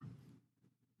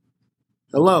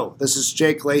Hello, this is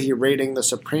Jake Leahy reading the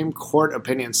Supreme Court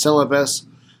Opinion Syllabus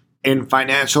in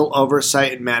Financial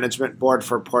Oversight and Management Board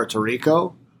for Puerto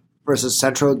Rico versus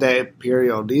Centro de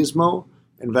Periodismo,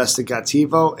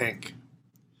 Investigativo, Inc.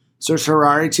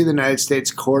 Certiorari to the United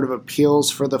States Court of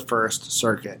Appeals for the First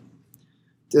Circuit.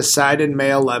 Decided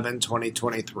May 11,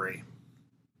 2023.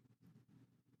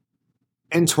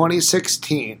 In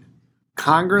 2016,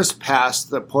 Congress passed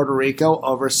the Puerto Rico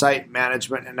Oversight,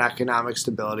 Management, and Economic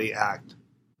Stability Act,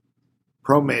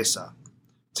 PROMESA,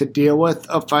 to deal with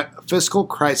a fiscal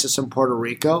crisis in Puerto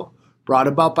Rico brought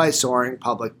about by soaring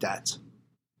public debt.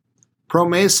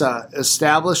 PROMESA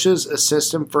establishes a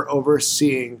system for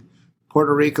overseeing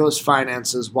Puerto Rico's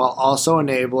finances while also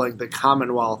enabling the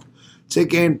Commonwealth to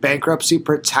gain bankruptcy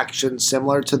protection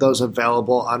similar to those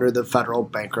available under the Federal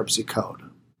Bankruptcy Code.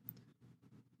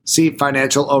 See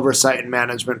Financial Oversight and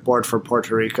Management Board for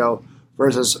Puerto Rico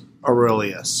versus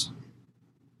Aurelius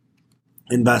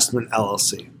Investment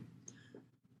LLC.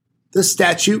 The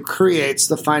statute creates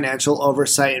the Financial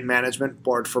Oversight and Management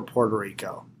Board for Puerto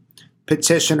Rico,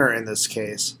 petitioner in this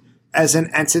case, as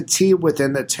an entity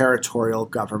within the territorial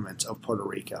government of Puerto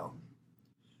Rico.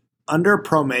 Under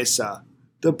PROMESA,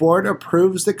 the board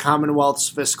approves the Commonwealth's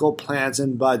fiscal plans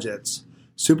and budgets,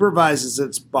 supervises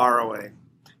its borrowing,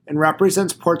 and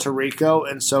represents Puerto Rico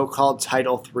in so-called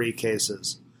Title III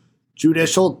cases,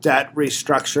 judicial debt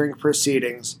restructuring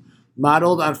proceedings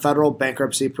modeled on federal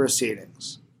bankruptcy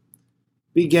proceedings.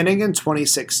 Beginning in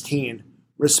 2016,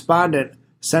 respondent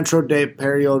Centro de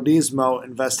Periodismo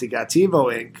Investigativo,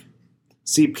 Inc.,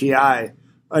 CPI,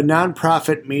 a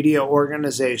nonprofit media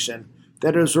organization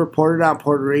that has reported on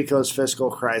Puerto Rico's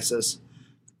fiscal crisis,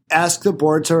 asked the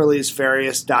board to release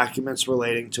various documents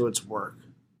relating to its work.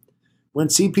 When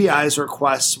CPI's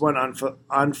requests went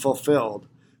unfulfilled,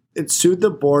 it sued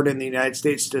the board in the United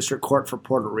States District Court for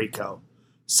Puerto Rico,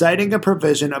 citing a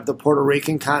provision of the Puerto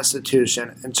Rican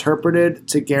Constitution interpreted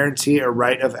to guarantee a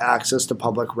right of access to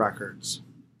public records.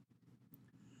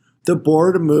 The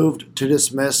board moved to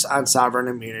dismiss on sovereign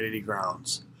immunity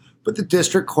grounds, but the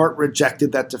district court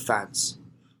rejected that defense.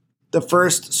 The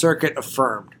First Circuit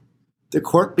affirmed. The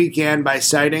court began by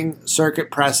citing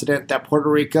circuit precedent that Puerto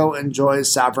Rico enjoys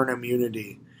sovereign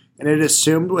immunity, and it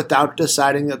assumed without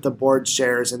deciding that the board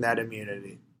shares in that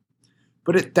immunity.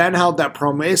 But it then held that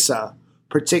PROMESA,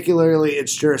 particularly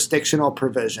its jurisdictional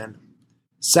provision,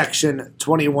 Section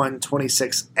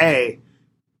 2126A,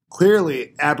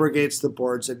 clearly abrogates the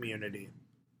board's immunity.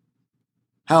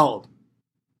 Held.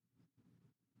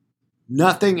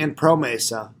 Nothing in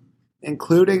PROMESA,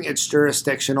 including its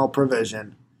jurisdictional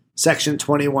provision, Section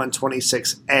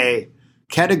 2126A,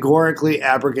 categorically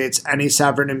abrogates any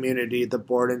sovereign immunity the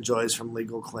board enjoys from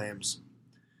legal claims.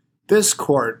 This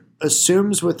court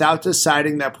assumes without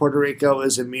deciding that Puerto Rico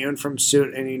is immune from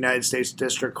suit in the United States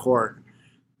District Court,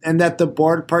 and that the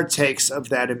board partakes of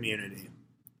that immunity.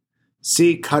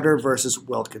 See Cutter v.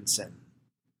 Wilkinson.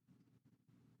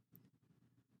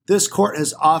 This court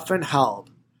has often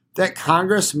held that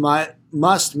Congress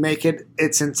must make it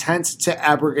its intent to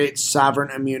abrogate sovereign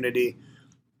immunity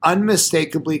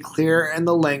unmistakably clear in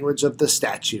the language of the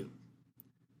statute.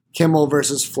 Kimmel v.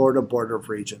 Florida Board of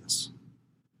Regents.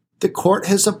 The court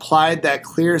has applied that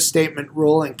clear statement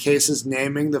rule in cases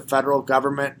naming the federal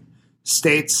government,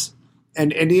 states,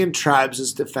 and Indian tribes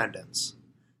as defendants,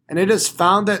 and it has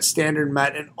found that standard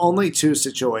met in only two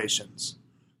situations.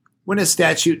 When a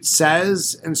statute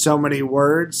says, in so many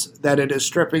words, that it is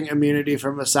stripping immunity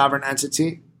from a sovereign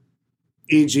entity,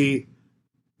 e.g.,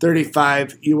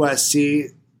 35 U.S.C.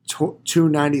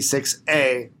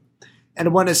 296A,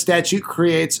 and when a statute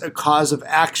creates a cause of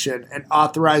action and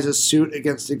authorizes suit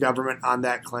against the government on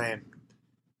that claim,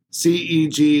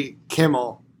 C.E.G.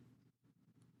 Kimmel,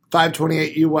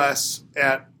 528 U.S.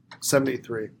 at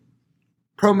 73.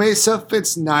 PROMESA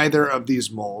fits neither of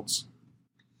these molds.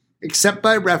 Except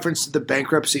by reference to the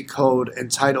Bankruptcy Code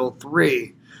and Title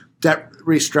III, debt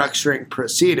restructuring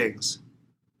proceedings.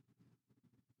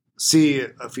 See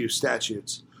a few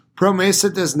statutes.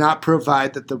 PROMESA does not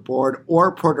provide that the board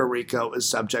or Puerto Rico is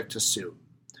subject to suit.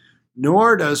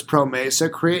 Nor does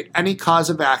PROMESA create any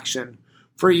cause of action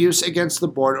for use against the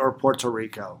board or Puerto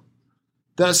Rico.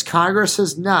 Thus, Congress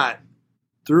has not,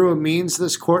 through a means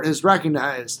this court has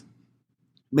recognized,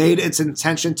 made its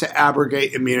intention to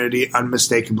abrogate immunity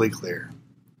unmistakably clear.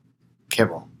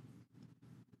 Kimmel.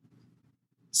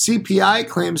 CPI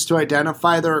claims to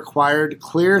identify the required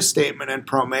clear statement in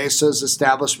PROMESA's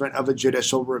establishment of a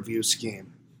judicial review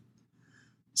scheme.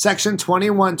 Section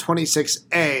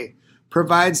 2126A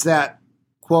provides that,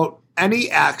 quote,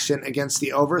 any action against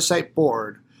the Oversight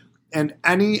Board and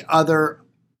any other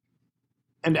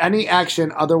and any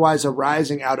action otherwise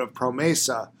arising out of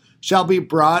promesa shall be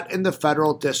brought in the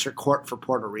Federal District Court for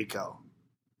Puerto Rico.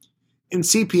 In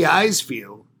CPI's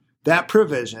view, that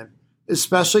provision,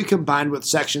 especially combined with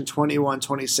Section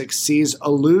 2126C's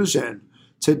allusion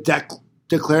to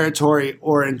declaratory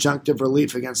or injunctive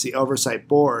relief against the Oversight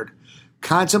Board,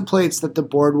 contemplates that the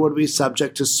board would be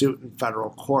subject to suit in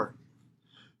federal court.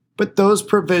 But those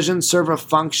provisions serve a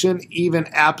function even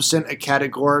absent a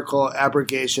categorical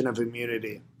abrogation of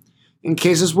immunity, in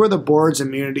cases where the board's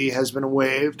immunity has been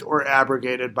waived or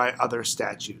abrogated by other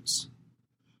statutes.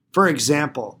 For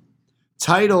example,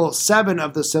 Title VII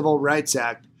of the Civil Rights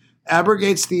Act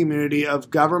abrogates the immunity of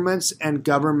governments and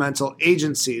governmental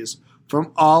agencies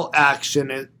from all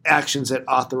actions it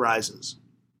authorizes.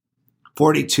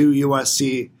 42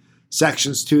 U.S.C.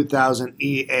 Sections 2000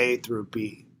 E.A. through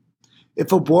B.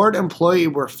 If a board employee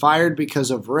were fired because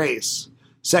of race,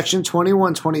 Section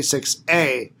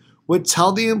 2126A would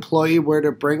tell the employee where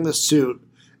to bring the suit,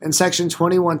 and Section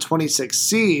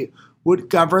 2126C would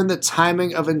govern the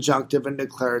timing of injunctive and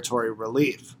declaratory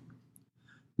relief.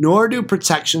 Nor do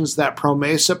protections that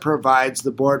promesa provides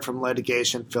the board from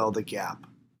litigation fill the gap.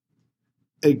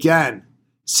 Again,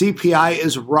 CPI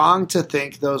is wrong to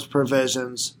think those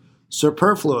provisions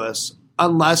superfluous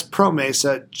unless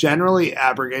promesa generally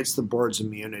abrogates the board's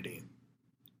immunity.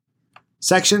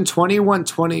 Section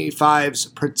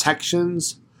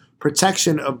 2125's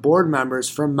protection of board members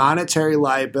from monetary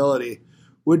liability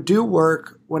would do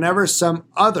work whenever some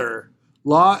other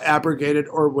law abrogated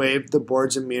or waived the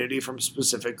board's immunity from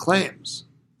specific claims.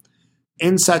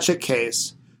 In such a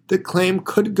case, the claim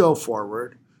could go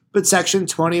forward, but Section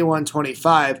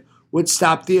 2125 would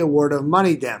stop the award of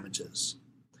money damages.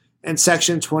 And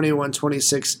Section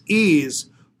 2126E's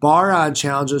bar on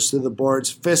challenges to the board's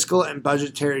fiscal and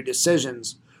budgetary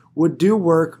decisions would do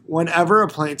work whenever a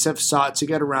plaintiff sought to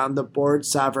get around the board's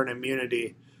sovereign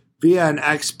immunity via an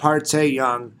ex parte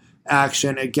Young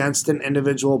action against an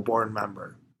individual board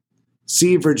member.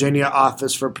 See Virginia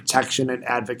Office for Protection and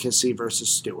Advocacy v.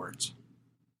 Stewart.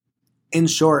 In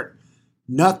short,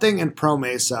 nothing in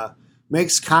promesa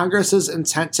makes Congress's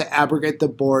intent to abrogate the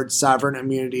board's sovereign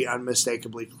immunity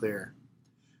unmistakably clear.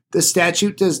 The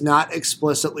statute does not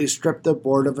explicitly strip the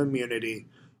board of immunity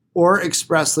or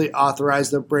expressly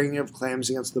authorize the bringing of claims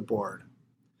against the board,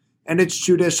 and its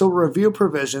judicial review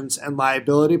provisions and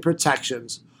liability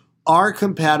protections are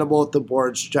compatible with the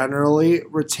board's generally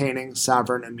retaining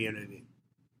sovereign immunity.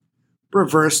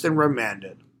 Reversed and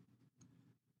remanded.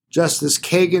 Justice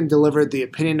Kagan delivered the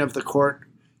opinion of the court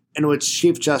in which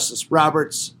Chief Justice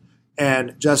Roberts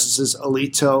and Justices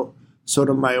Alito,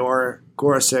 Sotomayor,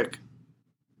 Gorsuch,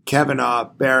 Kavanaugh,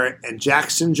 Barrett, and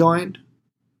Jackson joined.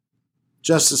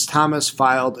 Justice Thomas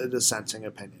filed a dissenting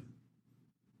opinion.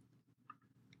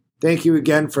 Thank you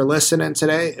again for listening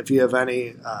today. If you have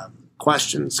any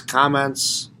questions,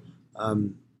 comments,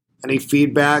 any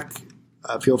feedback,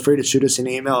 feel free to shoot us an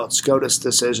email at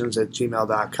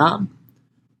scotusdecisions@gmail.com.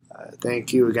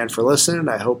 Thank you again for listening.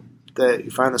 I hope that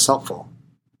you find this helpful.